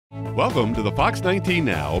Welcome to the Fox 19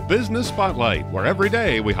 Now Business Spotlight, where every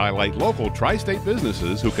day we highlight local tri-state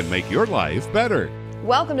businesses who can make your life better.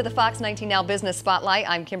 Welcome to the Fox 19 Now Business Spotlight.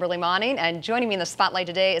 I'm Kimberly Monning, and joining me in the spotlight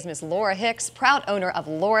today is Ms. Laura Hicks, proud owner of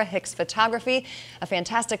Laura Hicks Photography, a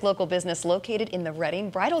fantastic local business located in the Reading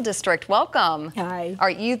Bridal District. Welcome. Hi. All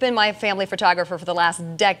right, you've been my family photographer for the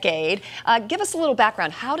last decade. Give us a little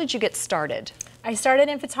background. How did you get started? I started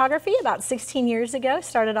in photography about 16 years ago,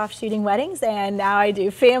 started off shooting weddings, and now I do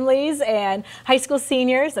families and high school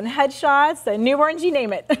seniors and headshots and newborns, you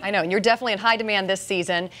name it. I know, and you're definitely in high demand this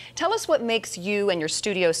season. Tell us what makes you and your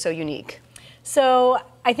studio so unique. So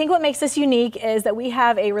I think what makes us unique is that we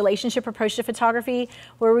have a relationship approach to photography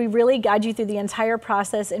where we really guide you through the entire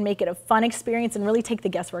process and make it a fun experience and really take the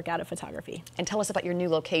guesswork out of photography. And tell us about your new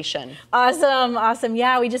location. Awesome, awesome.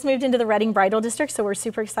 Yeah, we just moved into the Reading Bridal District, so we're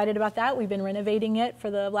super excited about that. We've been renovating it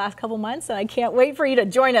for the last couple months, and I can't wait for you to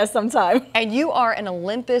join us sometime. And you are an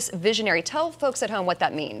Olympus visionary. Tell folks at home what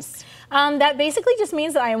that means. That basically just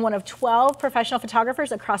means that I am one of 12 professional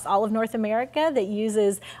photographers across all of North America that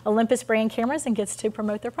uses Olympus brand cameras and gets to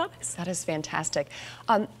promote their products. That is fantastic.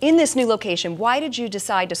 In this new location, why did you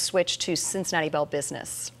decide to switch to Cincinnati Bell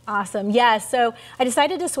Business? Awesome. Yeah, so I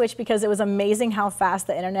decided to switch because it was amazing how fast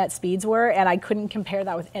the internet speeds were, and I couldn't compare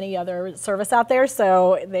that with any other service out there,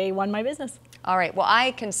 so they won my business. All right, well,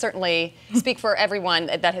 I can certainly speak for everyone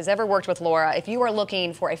that has ever worked with Laura. If you are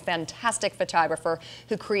looking for a fantastic photographer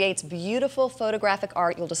who creates beautiful photographic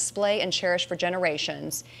art you'll display and cherish for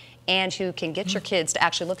generations, and who can get your kids to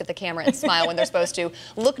actually look at the camera and smile when they're supposed to,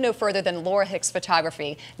 look no further than Laura Hicks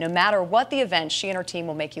Photography. No matter what the event, she and her team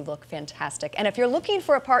will make you look fantastic. And if you're looking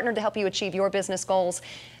for a partner to help you achieve your business goals,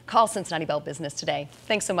 call Cincinnati Bell Business today.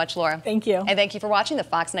 Thanks so much, Laura. Thank you. And thank you for watching the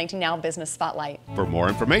Fox 19 Now Business Spotlight. For more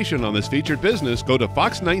information on this featured business, go to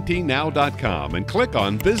fox19now.com and click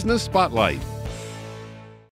on Business Spotlight.